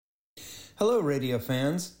Hello, radio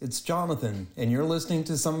fans. It's Jonathan, and you're listening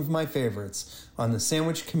to some of my favorites on the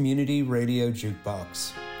Sandwich Community Radio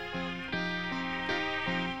Jukebox.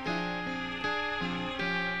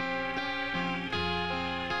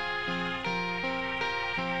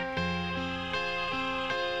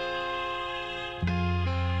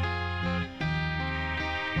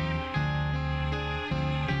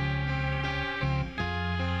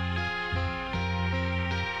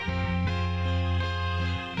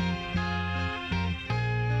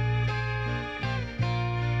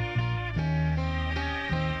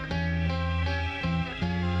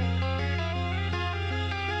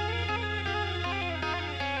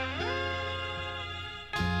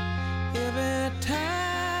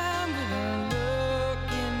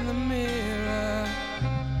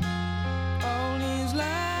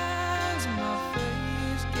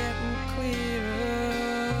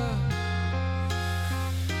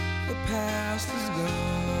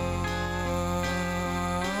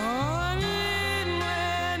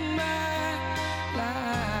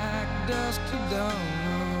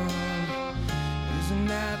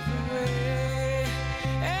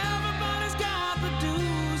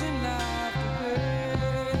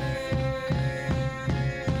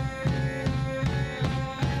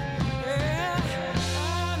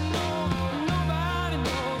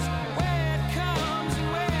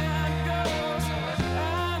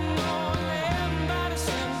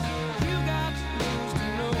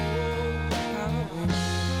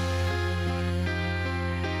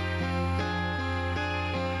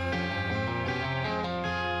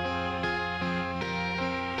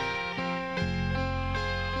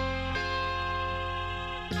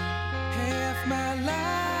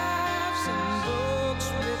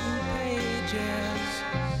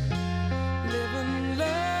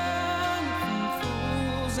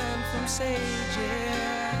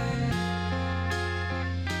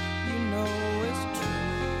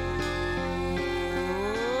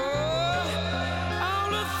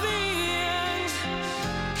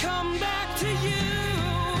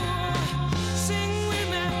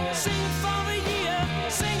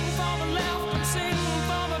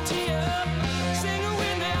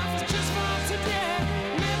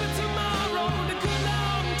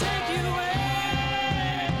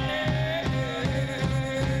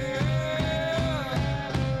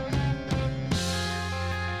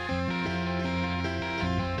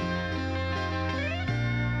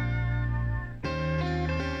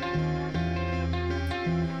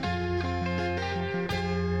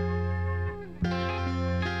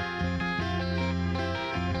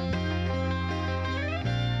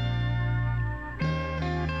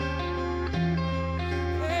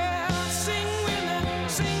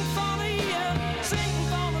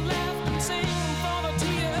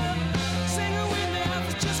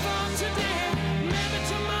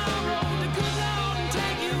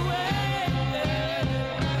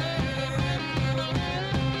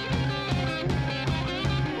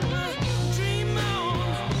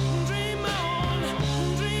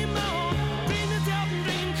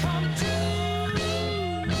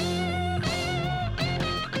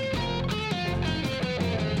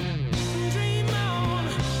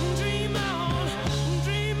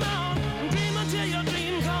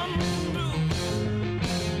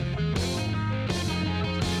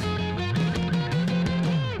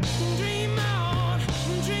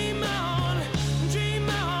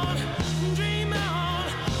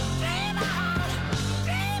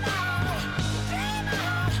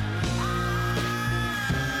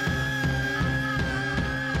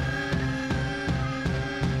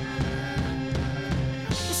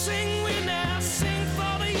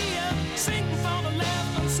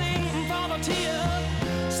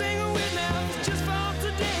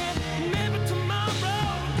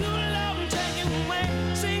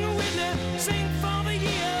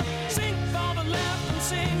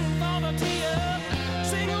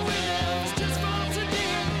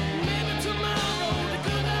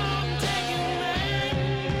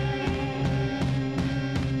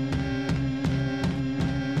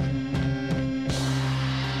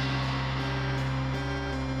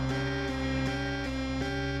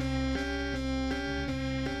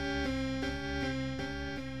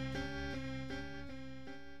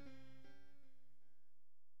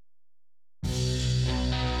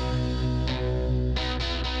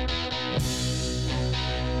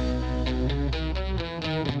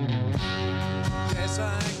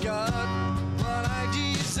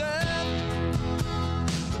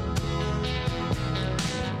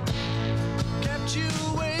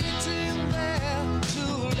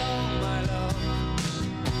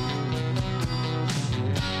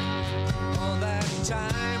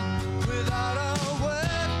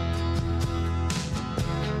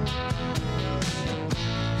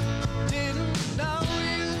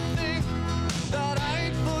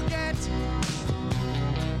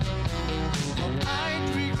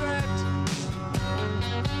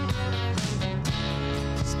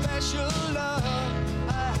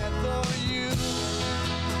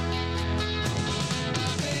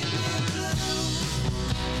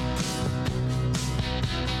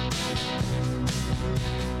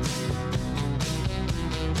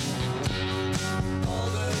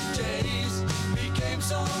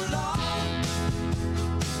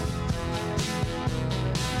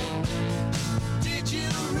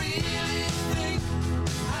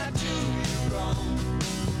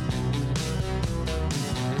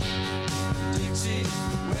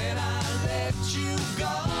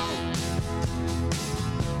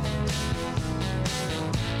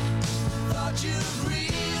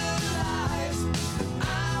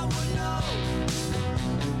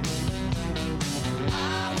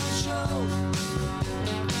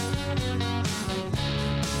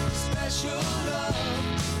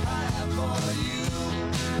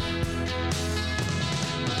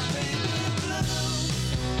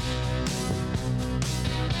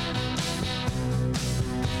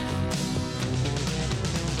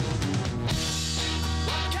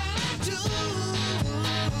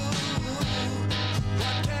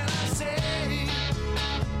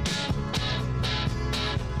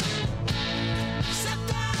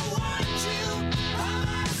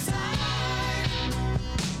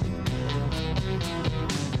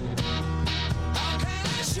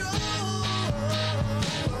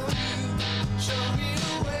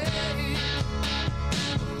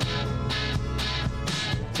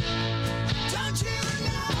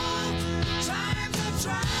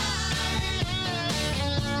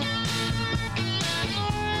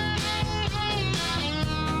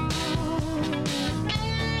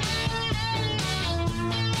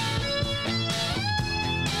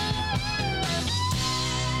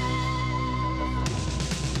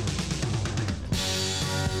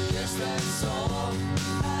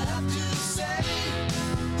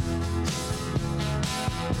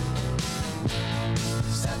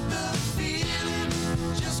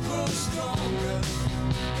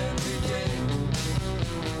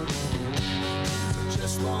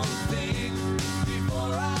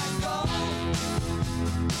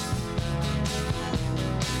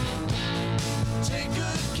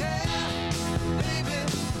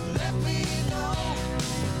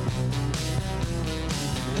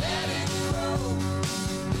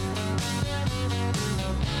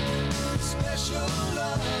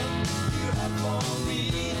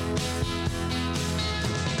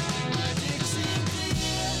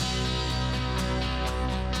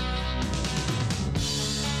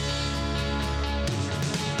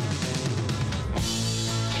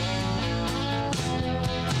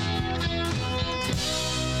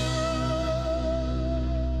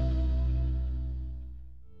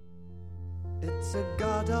 It's a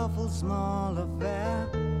god-awful small affair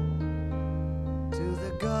to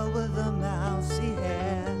the girl with the mousy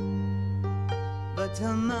hair, but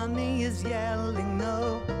her mummy is yelling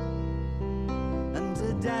no, and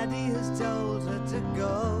her daddy has told her to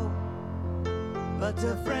go, but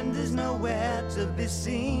her friend is nowhere to be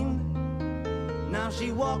seen. Now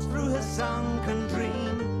she walks through her sunken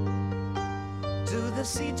dream to the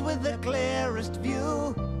seat with the clearest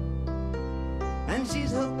view, and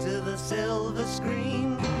she's hooked to the silver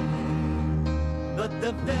screen. But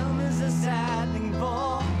the film is a sad thing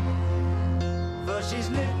for she's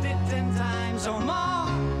lived it 10 times or more.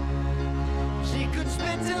 She could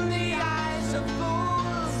spit in the eyes of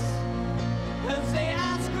fools as they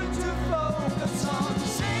ask her to focus on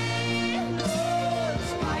sailors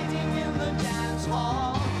fighting in the dance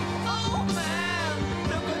hall. Oh man,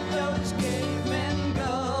 look at those cavemen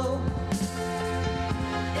go.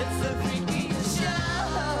 It's the freakiest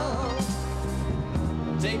show.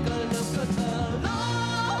 Take a look at the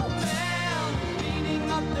low man beating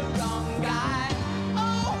up the wrong guy.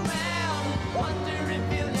 Oh man, wonder if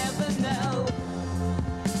you'll ever know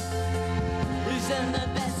who's in the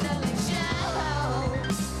best-selling show.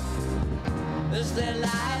 Is there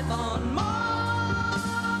live on Mars?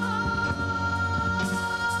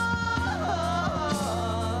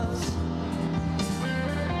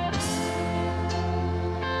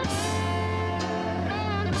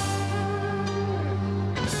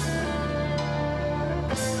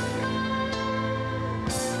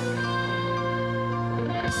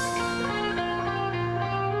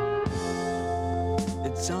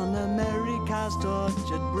 It's on America's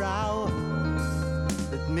tortured brow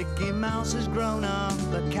that Mickey Mouse has grown up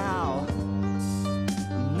a cow.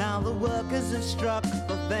 And now the workers have struck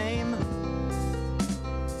for fame,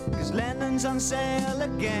 'cause Lennon's on sale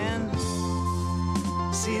again.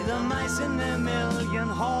 See the mice in their million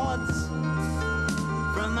hordes,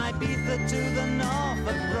 from Ibiza to the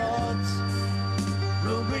Norfolk Broads.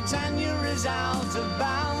 Rule Britannia is out of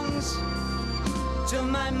bounds, to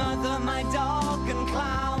my mother, my dog and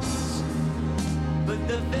clowns. But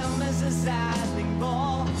the film is a sad thing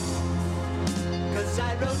for, 'cause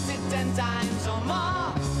I wrote it 10 times or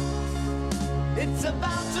more. It's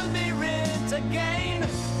about to be writ again,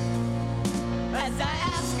 as I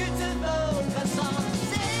ask you to focus on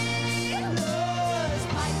sailors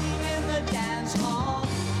fighting in the dance hall.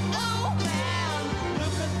 Oh man,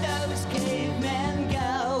 look at those cavemen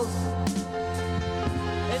go.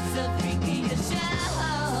 It's the freakiest show.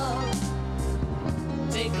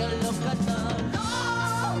 Take a look at the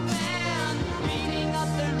low man beating up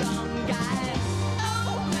the wrong guy.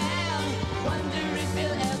 Oh man, wonder if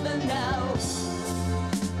you'll ever know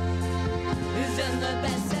who's in the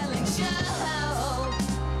best-selling show.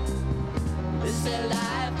 Is there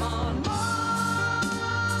life on Mars?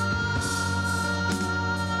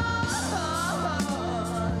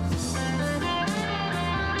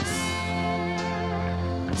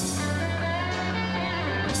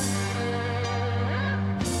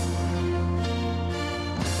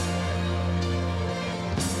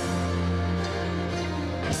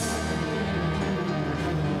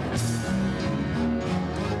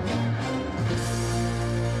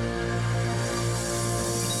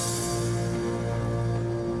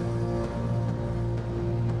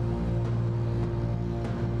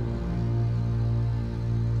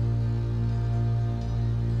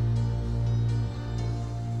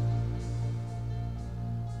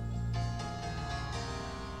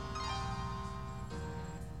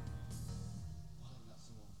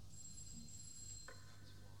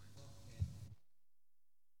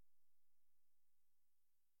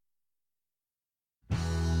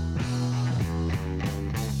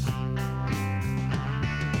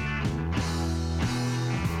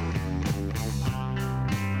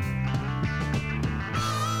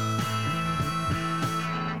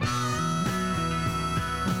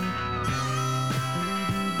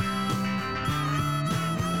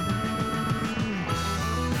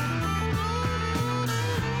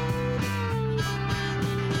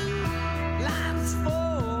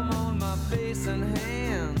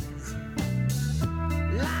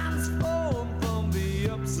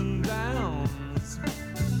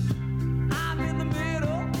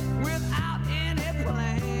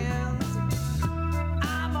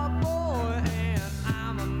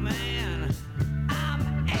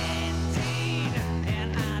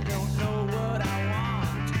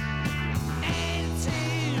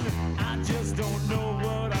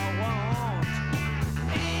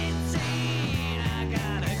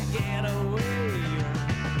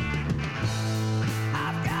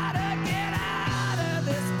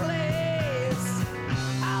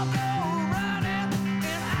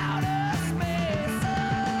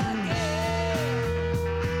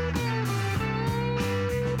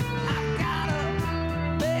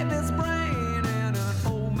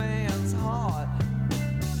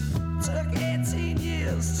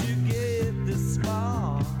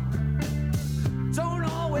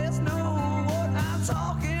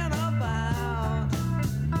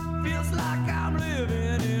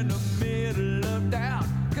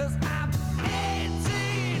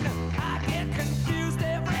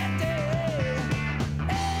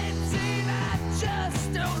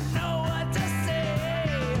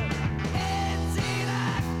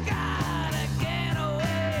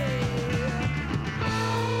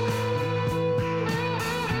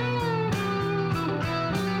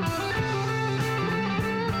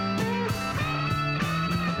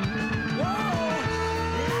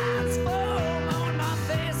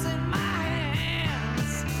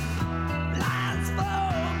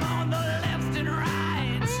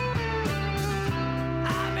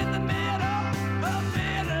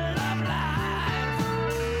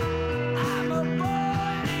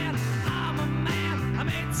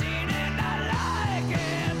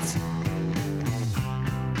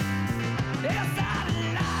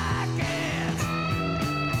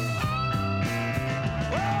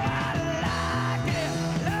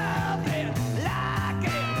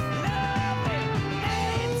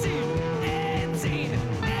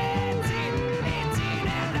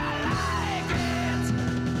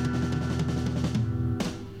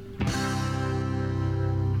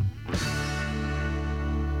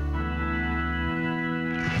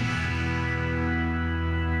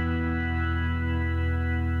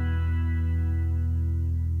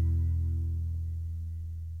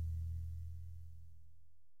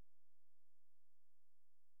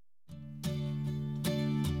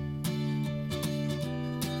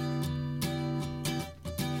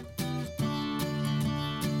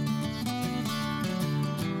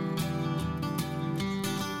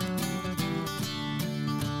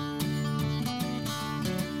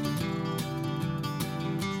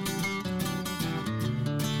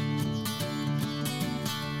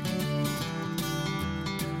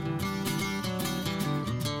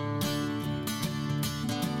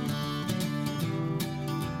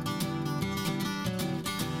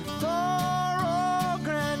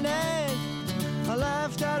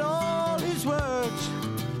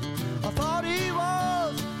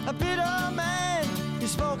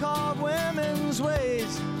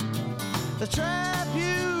 They trap you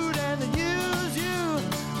and they use you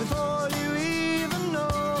before you even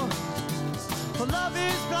know. For love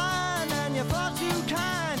is blind and you're far too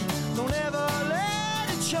kind. Don't ever let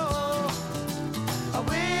it show. I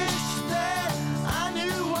wish that I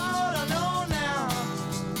knew what I know now.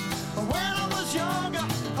 When I was younger,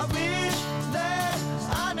 I wish that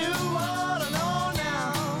I knew what I know now.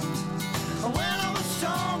 When I was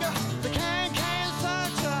stronger, the can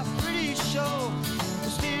such a pretty show to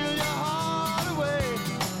steal your heart away.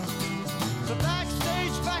 The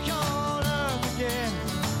backstage back on earth again.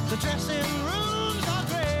 The dressing rooms are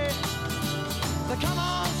great. They come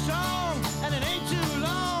on strong and it ain't too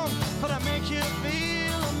long, but I make you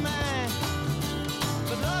feel a man.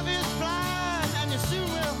 But love is blind and you soon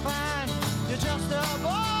will find you're just a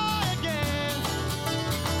boy again.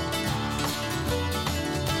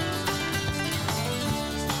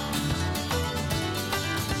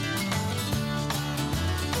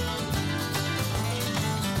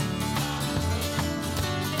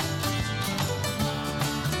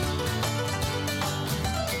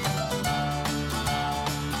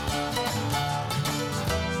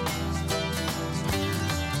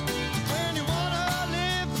 When you wanna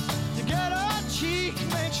live, you get a cheek,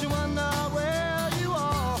 makes you wonder where you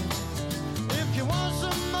are. If you want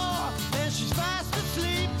some more, then she's fast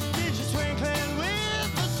asleep. Did you twinkling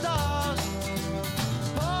with the stars?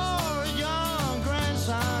 For a young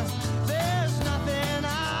grandson, there's nothing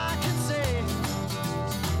I can say.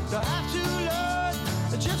 You have to learn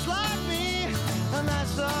just like me, and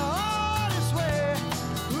that's the hardest way.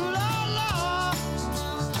 Ooh la la,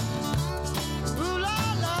 ooh la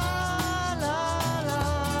la la la,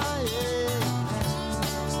 yeah.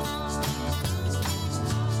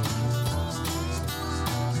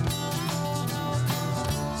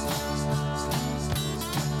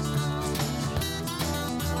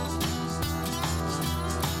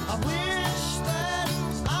 I wish that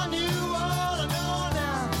I knew what I know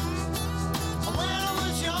now. When I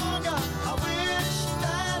was younger, I wish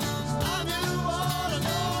that I knew what I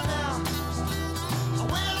know now.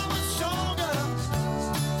 When I was stronger.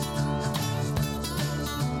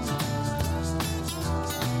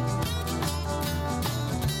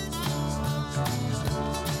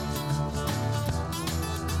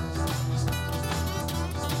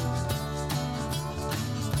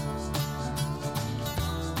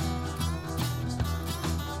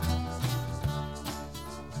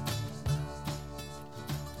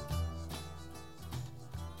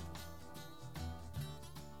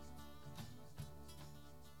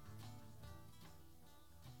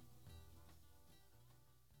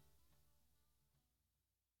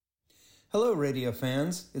 Hello, radio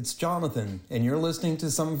fans. It's Jonathan, and you're listening to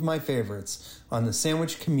some of my favorites on the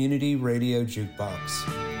Sandwich Community Radio Jukebox.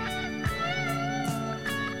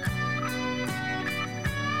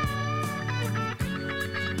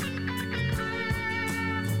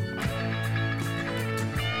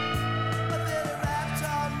 But then he rapped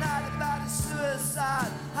all night about his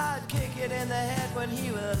suicide. I'd kick it in the head when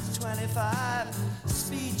he was 25.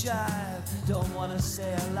 Speed jive, don't wanna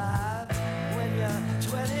stay alive when you're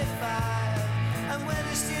 25. And when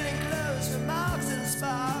he's stealing clothes from Marks and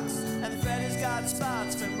Sparks, and Freddy's got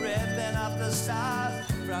spots from ripping up the stars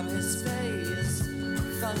from his face.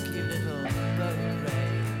 Funky little boat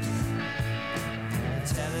race.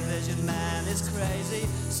 The television man is crazy,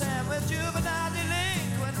 Sam with juvenile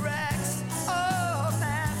delinquent Rex. Oh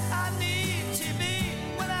man, I need TV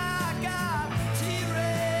when I got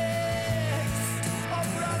T-Rex. Oh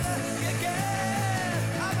brother, you get,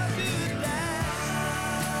 I'm a good dad.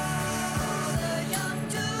 The young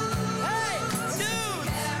dude, hey dude,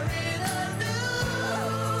 carry the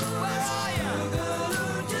news. Where are you?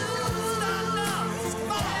 Stand up,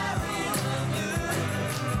 come on. Carry the news.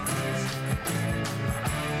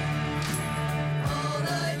 Oh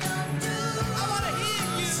the young dude, I wanna hear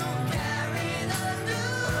you. Carry the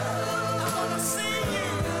news. I wanna see you.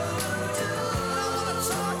 I wanna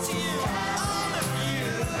talk to you. All of you.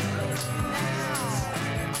 Now,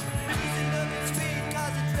 easy looking sweet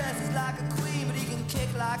 'cause he dresses like a queen, but he can kick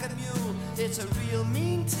like a mule. It's a real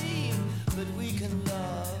mean team, but we can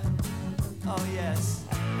love. Oh yes,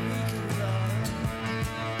 we can love.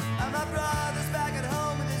 And my brother's back at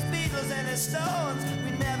home with his Beatles and his Stones.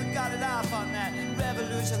 We never got it off on that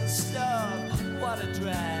revolution stuff. What a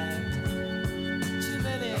drag. Too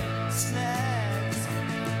many snacks.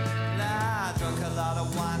 Nah, I drunk a lot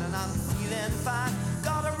of wine and I'm feeling fine.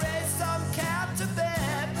 Gotta raise some cap to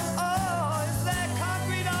bed. Oh, is there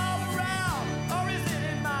concrete all around? Or is it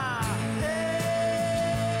in my head?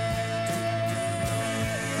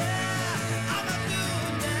 Yeah, I'm a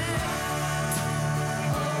good dad.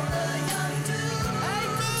 Oh, the young dude. Hey,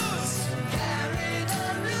 dudes.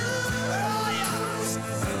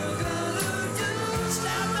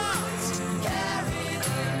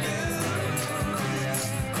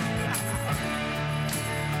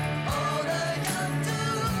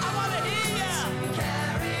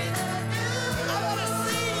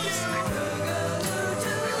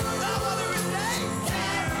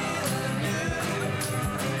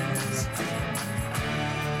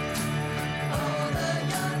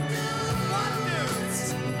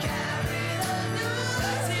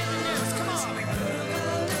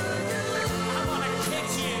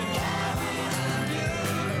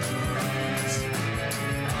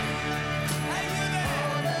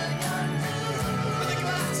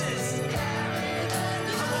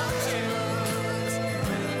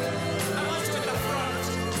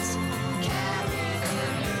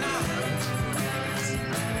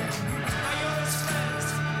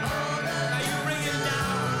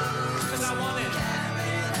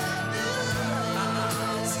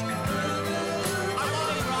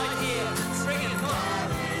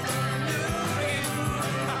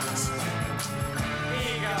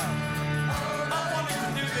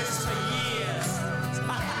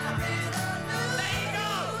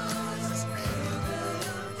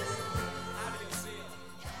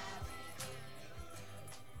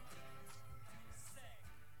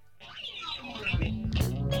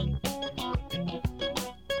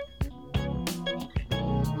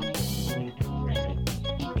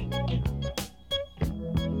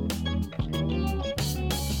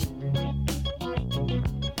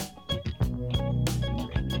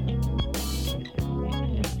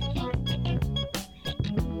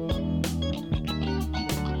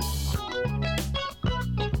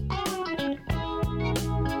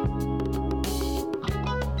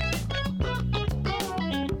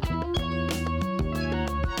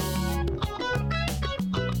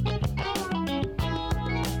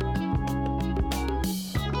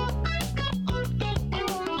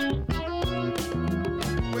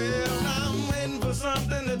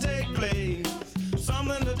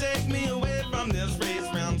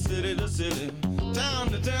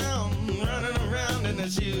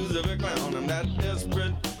 blues of a clown. I'm that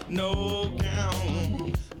desperate, no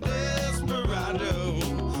count, desperado,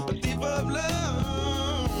 a thief of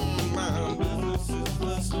love. My business is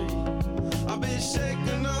the street. I'll be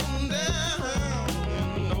shaking on down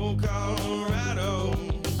in no Colorado.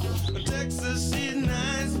 Texas, she's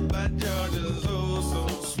nice, but Georgia's oh so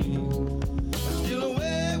sweet. Steal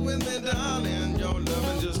away with me, darling. Your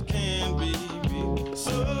loving just can't be beat.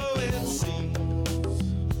 So it seems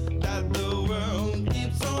that the world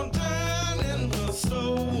keeps on turning.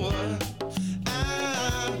 So what?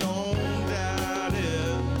 I don't doubt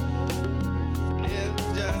it. It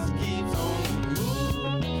just keeps on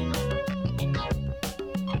moving.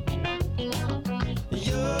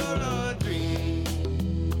 You're a dream,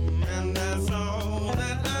 and that's all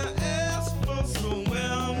that I ask for. So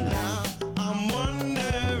well now, I'm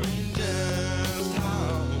wondering just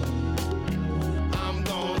how I'm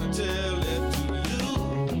gonna tell it to you.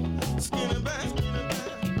 Skinny back, skinny back.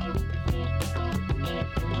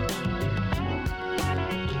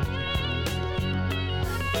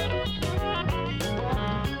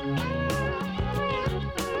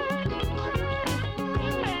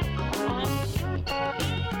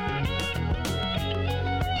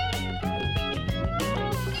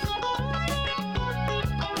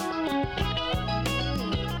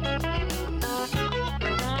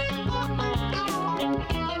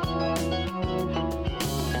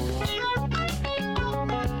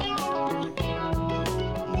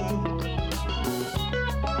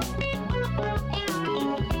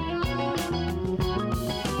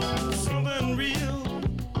 Something real,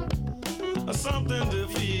 something to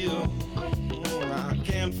feel. I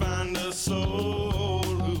can't find a soul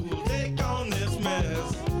who'll take on this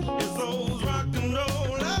mess. It's those rock and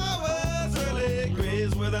roll hours, early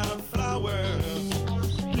graves without flowers.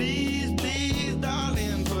 Please, please,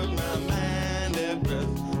 darling, put my mind at rest.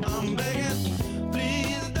 I'm begging,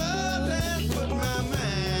 please, darling, put my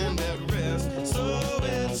mind at rest. So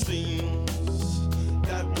it seems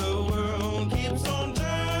that the world keeps on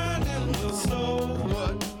turning. Well, so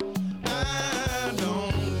what? I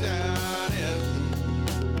don't doubt it.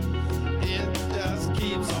 It just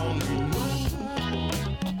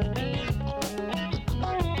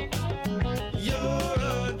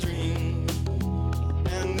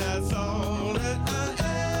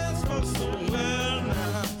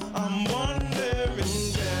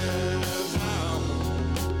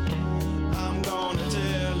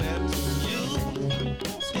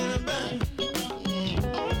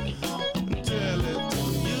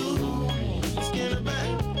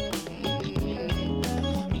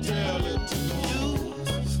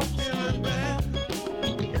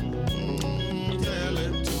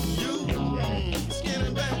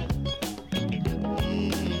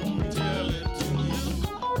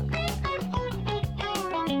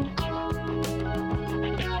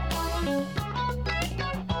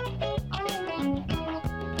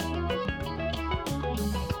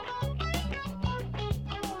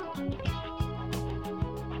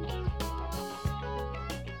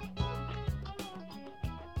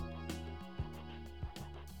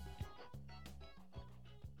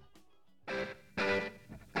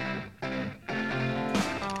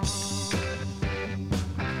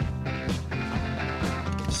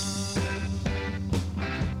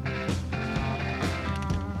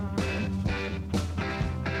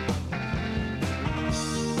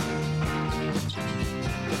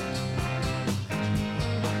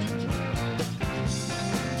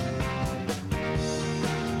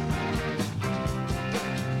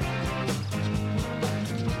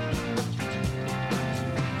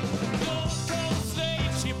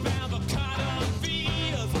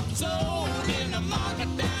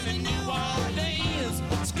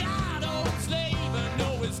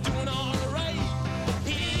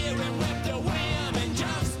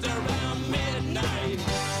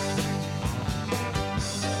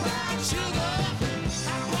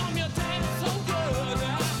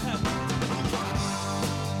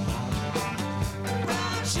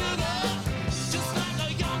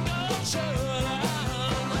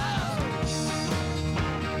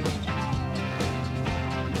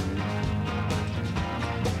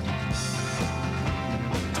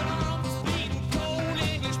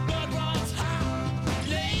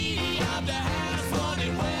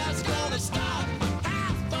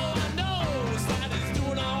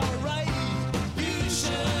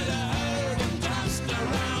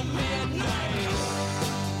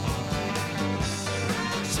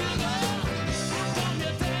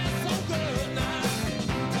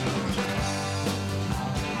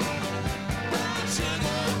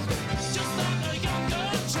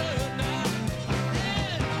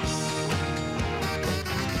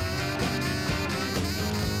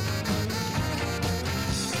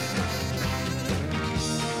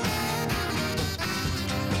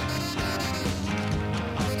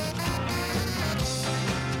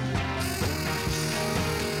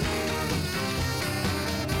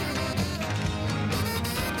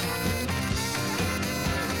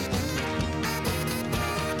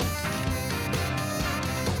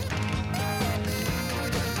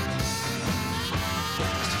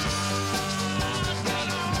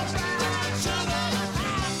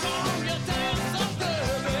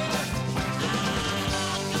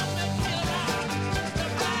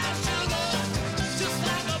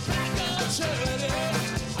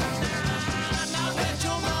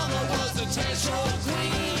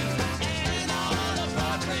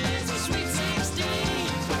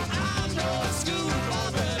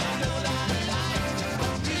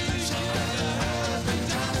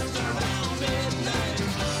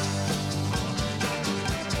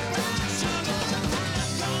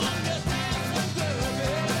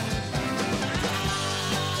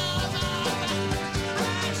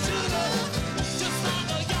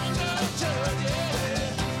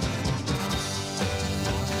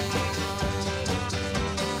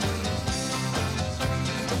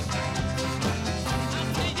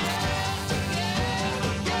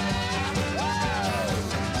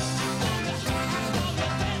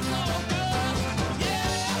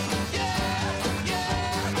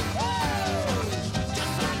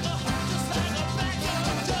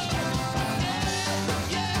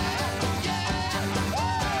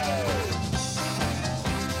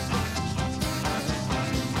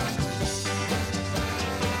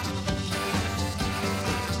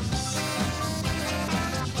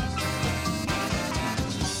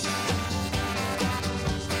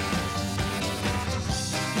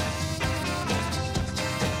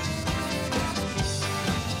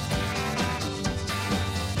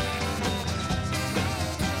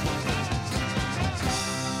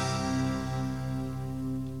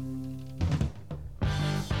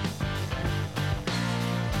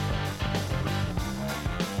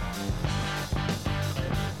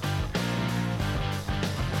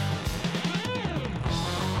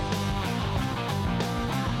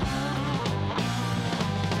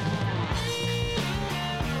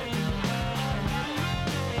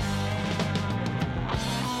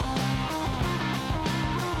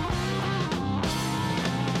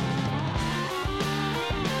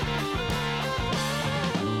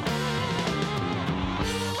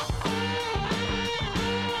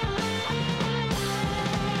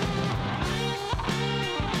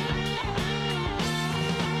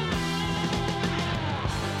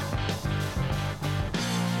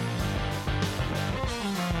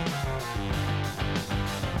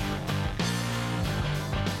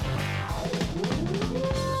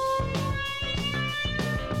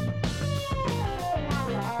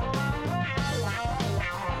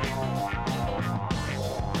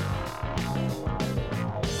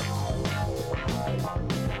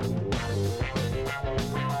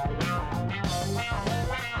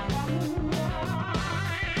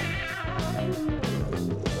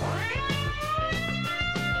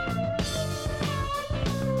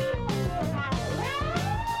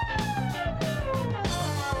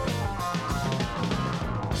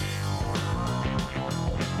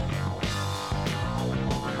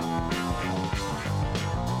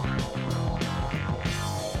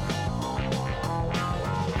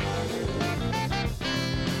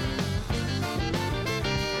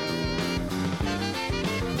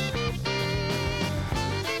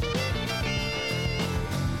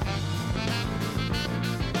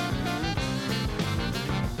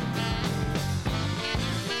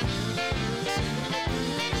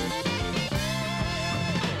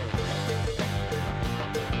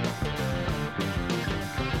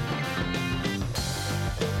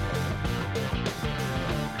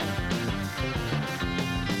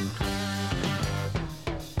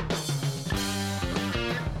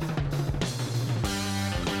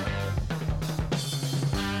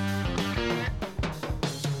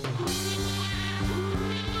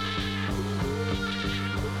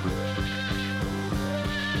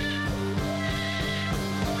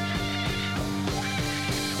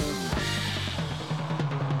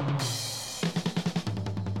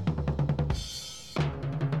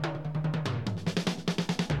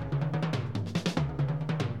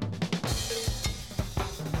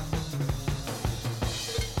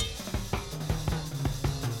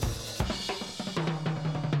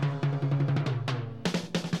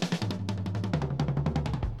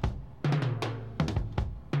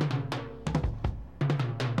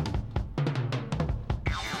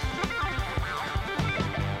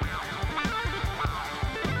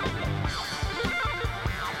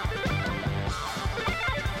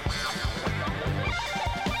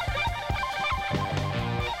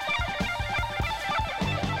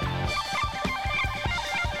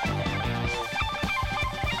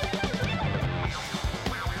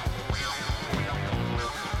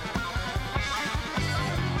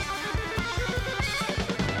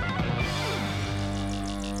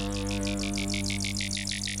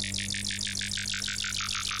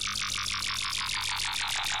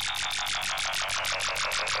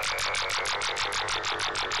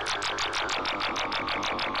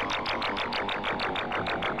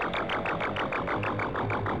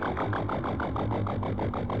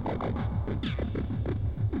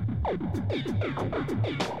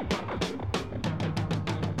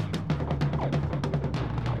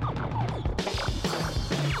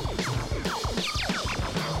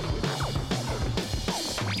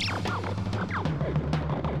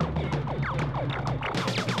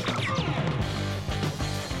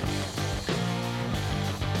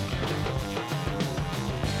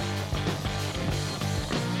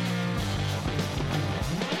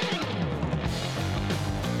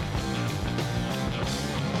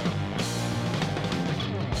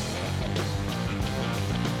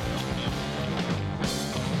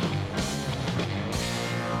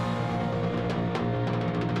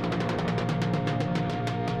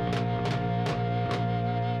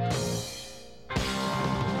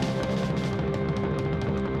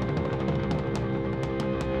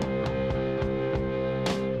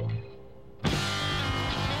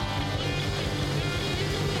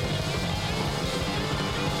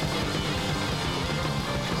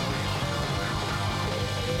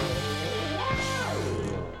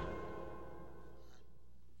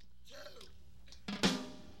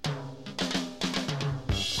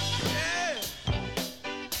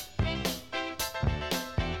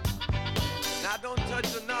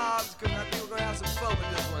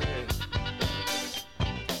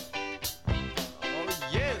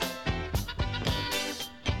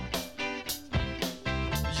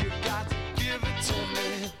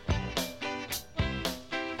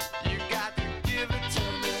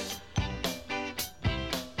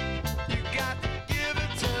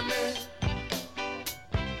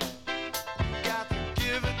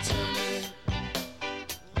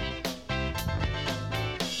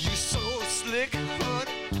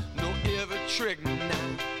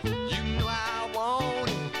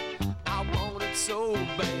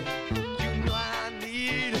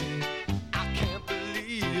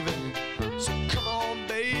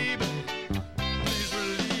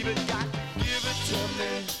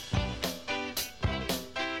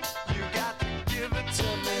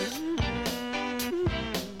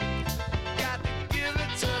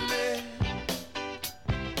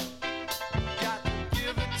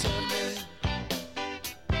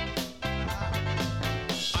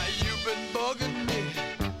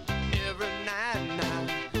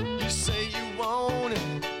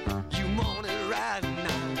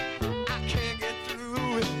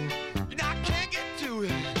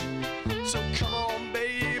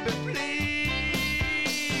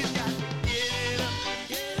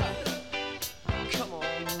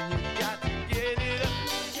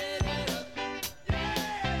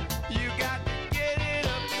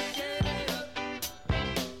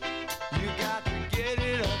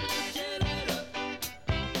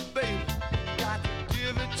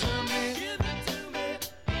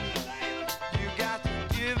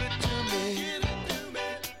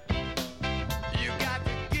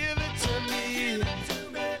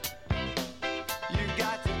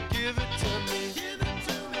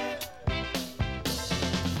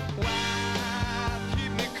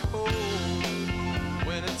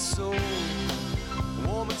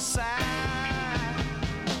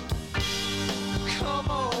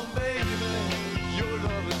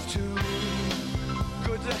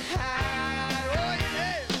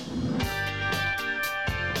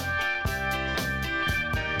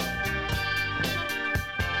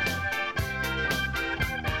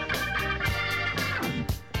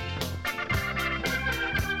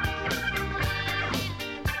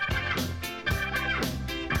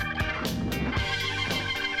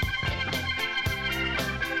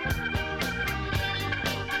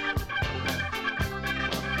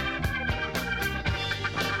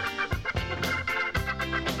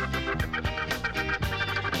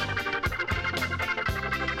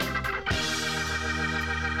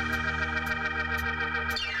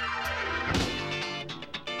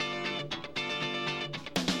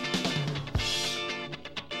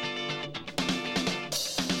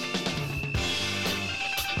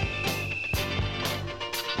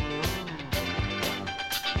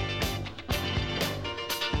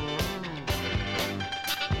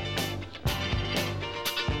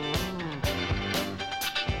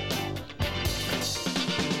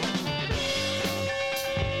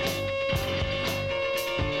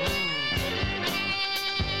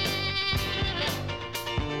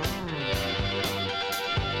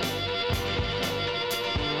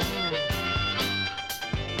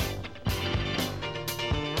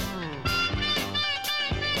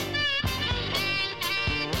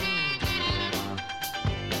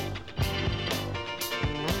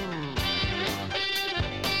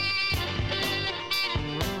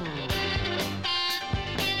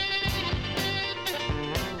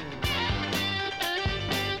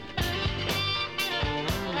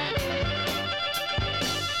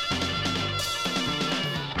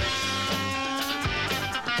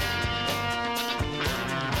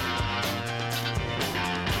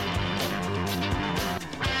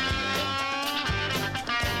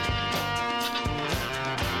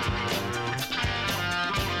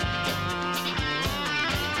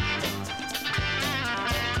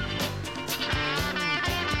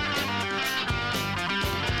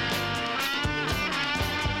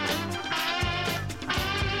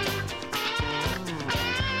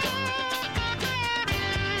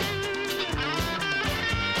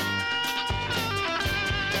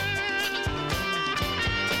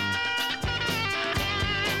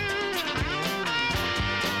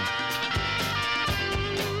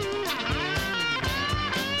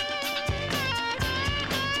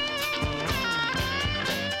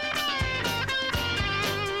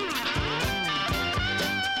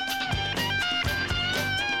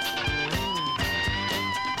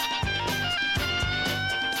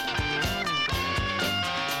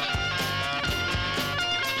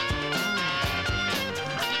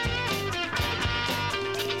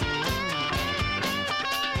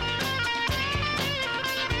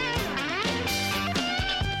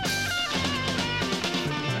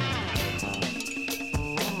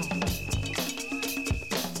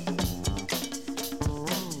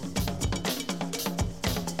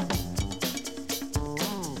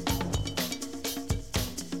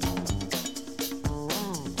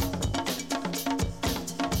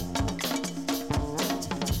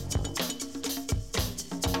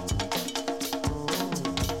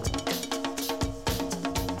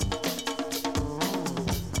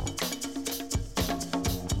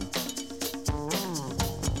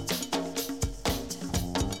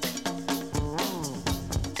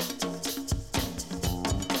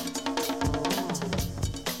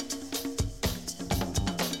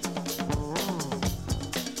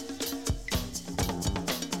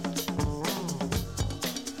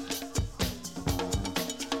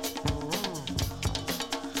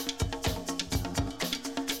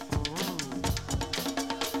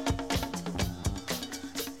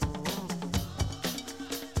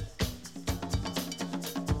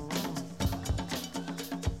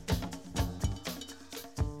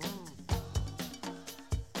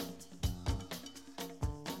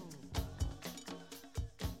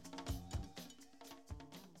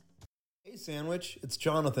Sandwich, it's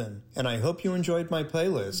Jonathan, and I hope you enjoyed my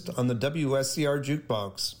playlist on the WSCR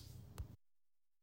Jukebox.